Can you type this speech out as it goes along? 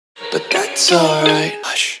but that's alright.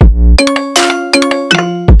 Hush.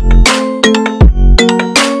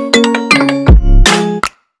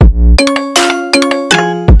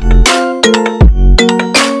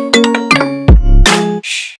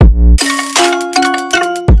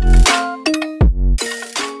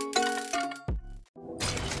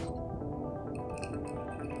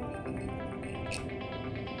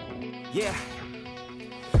 Yeah,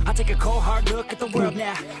 I take a cold hard look at the world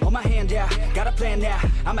now. Hold my hand out, got a plan now.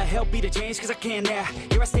 I'ma help be the change cause I can now.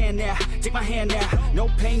 Here I stand now, take my hand now. No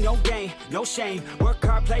pain, no gain, no shame. Work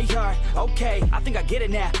hard, play hard, okay. I think I get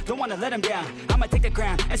it now, don't wanna let them down. I'ma take the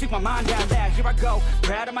ground and speak my mind down loud. Here I go,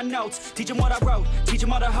 proud of my notes. Teach them what I wrote, teach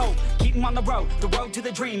them all the hope. Keep them on the road to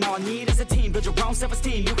the dream. All I need is a team, build your own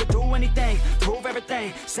self-esteem. You can do anything, prove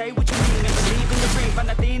everything. Say what you mean and believe in the dream. Find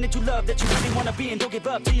that thing that you love, that you really wanna be. And don't give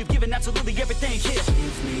up till you've given absolutely everything. Yeah.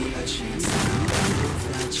 Give me a chance now,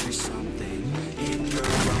 prove that you're something in your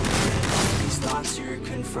own head. All these thoughts you're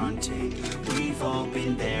confronting, we've all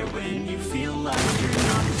been there when you feel like you're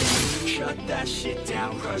nothing. Shut that shit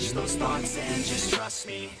down, crush those thoughts and just trust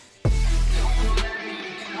me.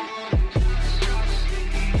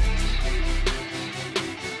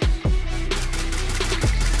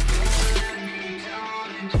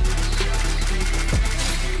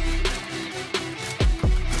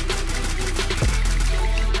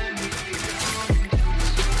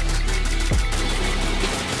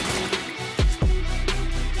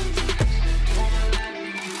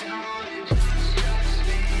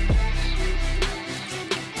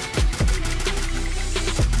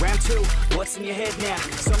 What's in your head now?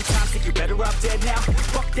 Sometimes think you're better off dead now.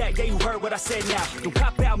 Fuck that, yeah, you heard what I said now. Don't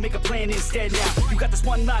cop out, make a plan instead now. You got this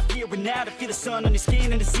one life here and now to feel the sun on your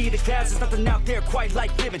skin and to see the clouds. There's nothing out there quite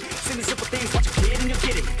like living. Send the simple things, watch a kid and you'll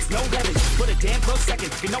get it. It's no heaven, but a damn close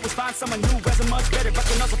second. You can always find someone new who has a much better, but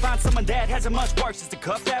can also find someone that has a much worse. Is the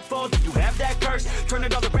cup that full? Do you have that curse? Turn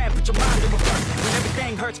it all around, put your mind in reverse. When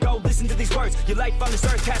everything hurts, go listen to these words. Your life on this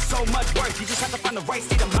earth has so much worth. You just have to find the right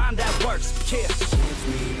state of mind that works. Yeah. Give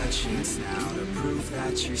me a chance now to prove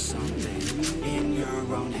that you're something in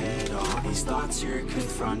your own head. All these thoughts you're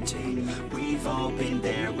confronting, we've all been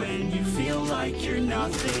there when you feel like you're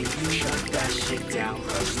nothing. Shut that shit down,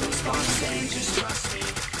 crush those thoughts and just trust me.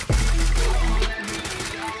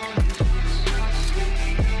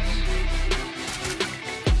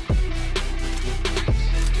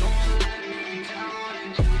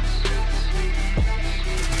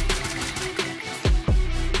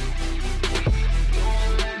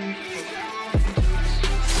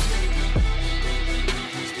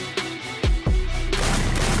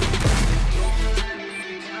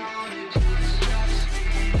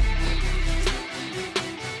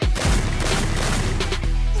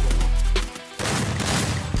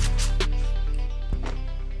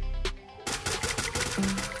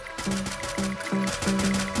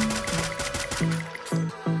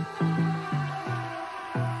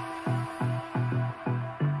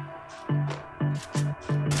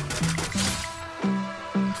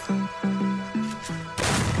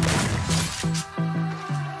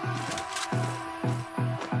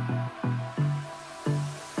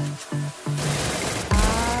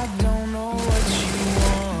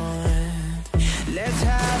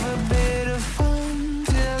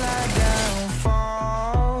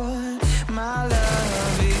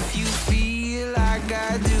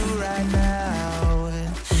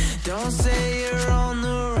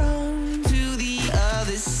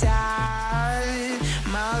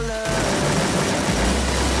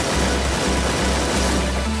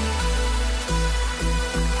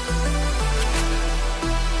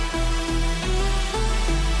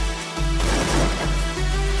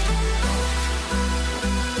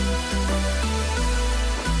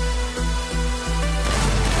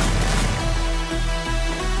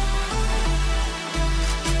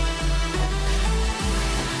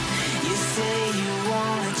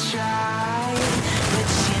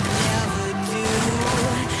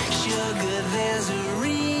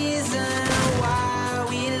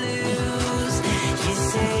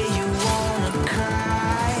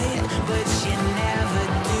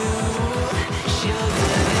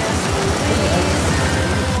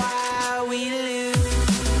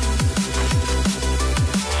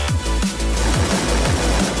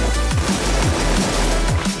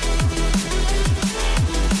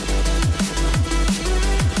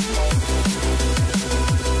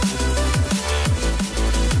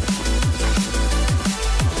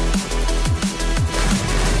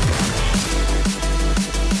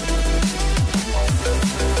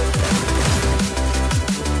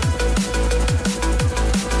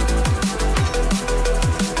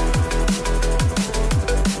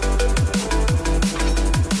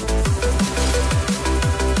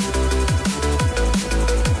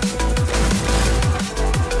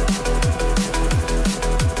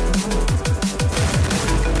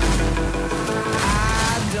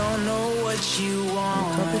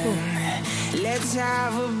 Let's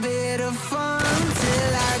have a bit of fun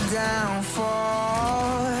till I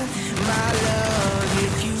downfall. My love,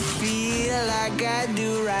 if you feel like I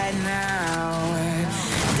do right now,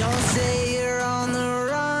 don't say you're on the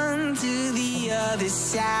run to the other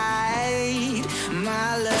side.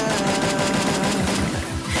 My love,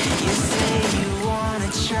 you say you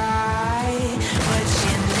wanna try, but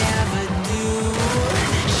you never do.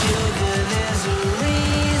 Sugar, there's a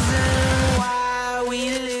reason why we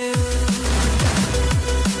lose.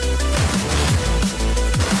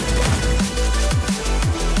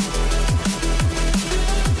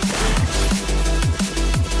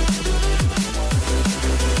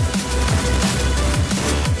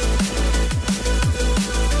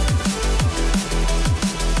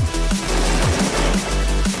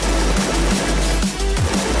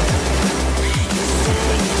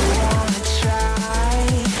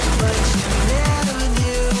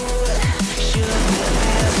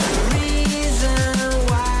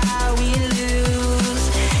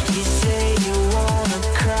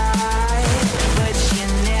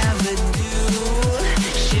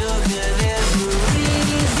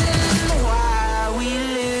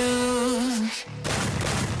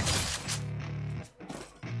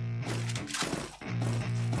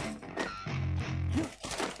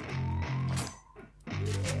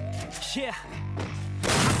 Yeah.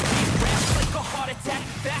 Raps like a heart attack,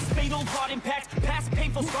 fast fatal heart impact, past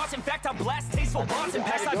painful scars. In fact, I blast tasteful bars and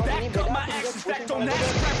packs. I back up my actions, fact on that.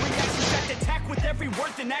 Grab reactions, fact attack with every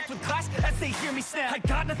word, then act with class as they hear me snap. I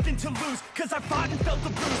got nothing to lose, cause I fought and felt the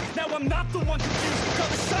bruise. Now I'm not the one confused, call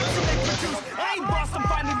the shots that they produce. I ain't lost, I'm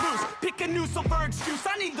finally loose. Pick a new silver excuse,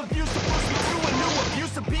 I need the views to push me through a new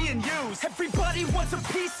abuse of being used. Everybody wants a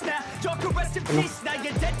piece now, y'all can rest in peace. Now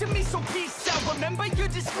you're dead to me, so peace out. Remember, you're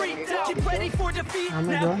discreet now. Get ready for defeat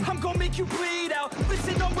now. I'm gonna make you bleed out.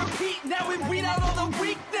 Listen on repeat now and weed out all the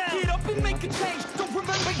weak now. Get up and make a change. Don't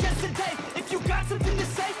remember yesterday. If you got something to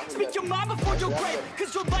say, speak your mind before your grave.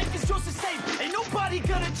 Cause your life is yours to save. Ain't nobody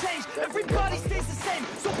gonna change. Everybody stays the same.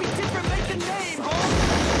 So be different, make a name,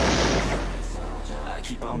 huh? I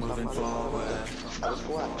keep on moving forward.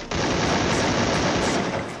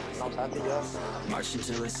 March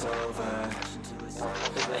until it's over.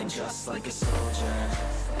 And just like a soldier,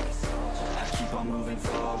 I keep on moving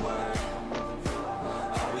forward.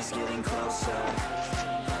 Always getting closer.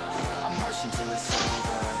 I'm marching till it's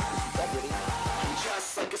over. And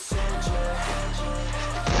just like a soldier,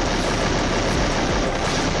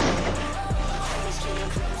 always getting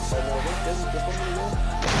closer.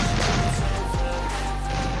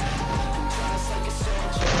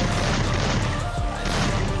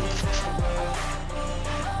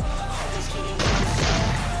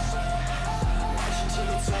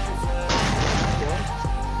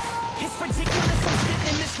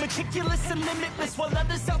 Meticulous and limitless, while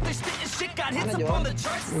others out there spitting shit got hits up on the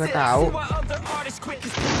charts. See tahu. why other artists quit,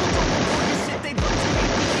 cause people don't report this shit. They love to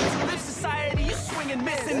hate me, to live society, you swing and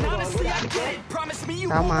miss. And honestly, I get it. Promise me you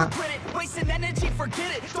won't regret it. Wasting energy,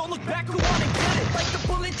 forget it. Don't look back, who wanna get it? Like the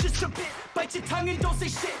bullet, just a bit. Bite your tongue and don't say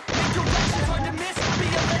shit. Make your actions hard to miss. Be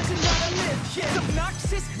a legend, not a myth. Yeah, it's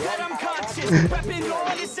obnoxious that I'm conscious. Rapping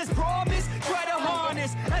honest as promise. Try to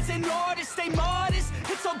harness. As an artist, stay modest.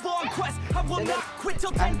 It's a long quest. I will not quit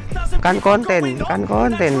till 10,000 kan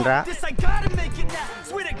konten Ra. This I gotta make it now.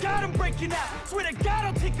 Swear to God I'm breaking out. Swear to God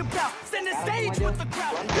I'll take a bow. Stand the stage with the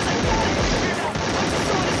crowd. Cause I gotta figure it out. I'm just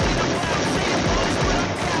honest and I'm loud. Saying honest but I'm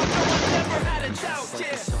proud. No, I never had a doubt.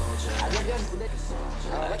 Yeah.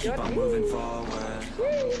 I keep on moving forward.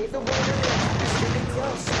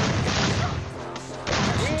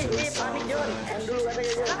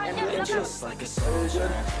 And just like a soldier,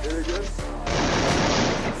 moving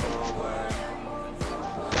forward.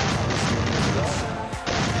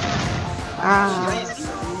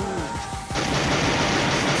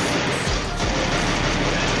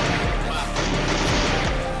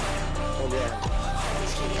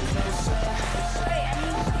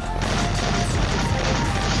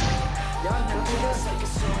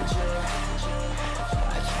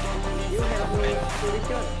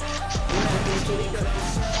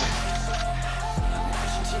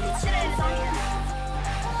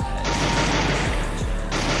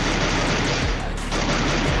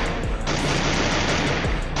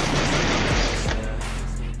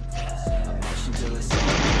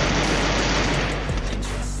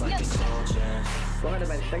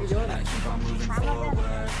 I keep on moving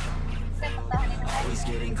forward. Always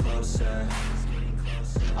getting closer.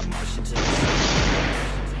 I'm marching to the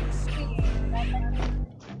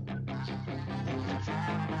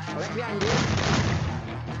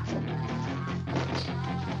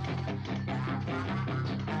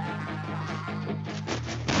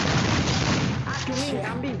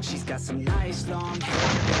She's got some nice long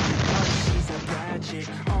hair. She's a bad chick.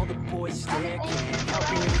 All the boys stare. Can't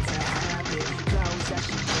help it, it's a habit. Clothes that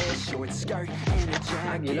she wears, short skirt and a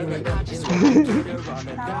jacket. I just wanna get her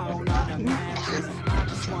all alone on a mattress. I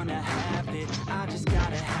just wanna have it. I just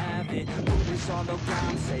gotta have it. Movers all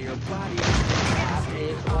around say her body is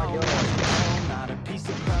fantastic. Oh, not a piece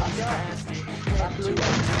of rose plastic. Head to her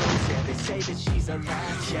toes, yeah, they say that she's a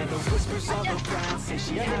latch. Yeah, the whispers all around say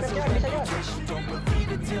she has a reputation. Don't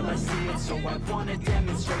believe it till I see it, so I want a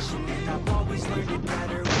demonstration. And I've always learned it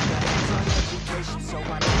better with a hands-on education. So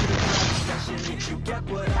I need a private session if you get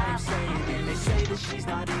what I'm saying. And they say that she's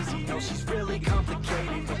not easy, no, she's really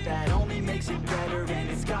complicated. But that only makes it better, and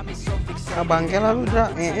it's got me so fixated. Bangke lalu Dra,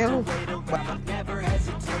 lu. I've never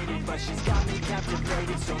hesitated, but she's got me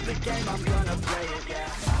captivated. So the game, I'm gonna play it, yeah.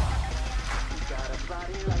 She's got a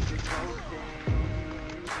body like a coating.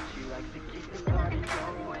 She likes to keep the party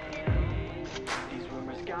going. These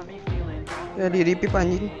rumors got me feeling Ya di ripip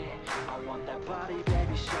anjing. I want that body,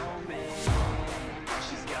 baby, show me.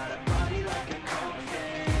 She's got a body like a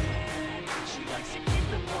coating. She likes to keep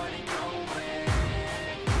the party going.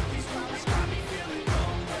 These rumors got me feeling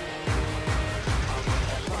lonely. I want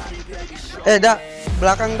that body, baby, show me. Dak,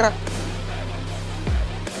 belakang Dra.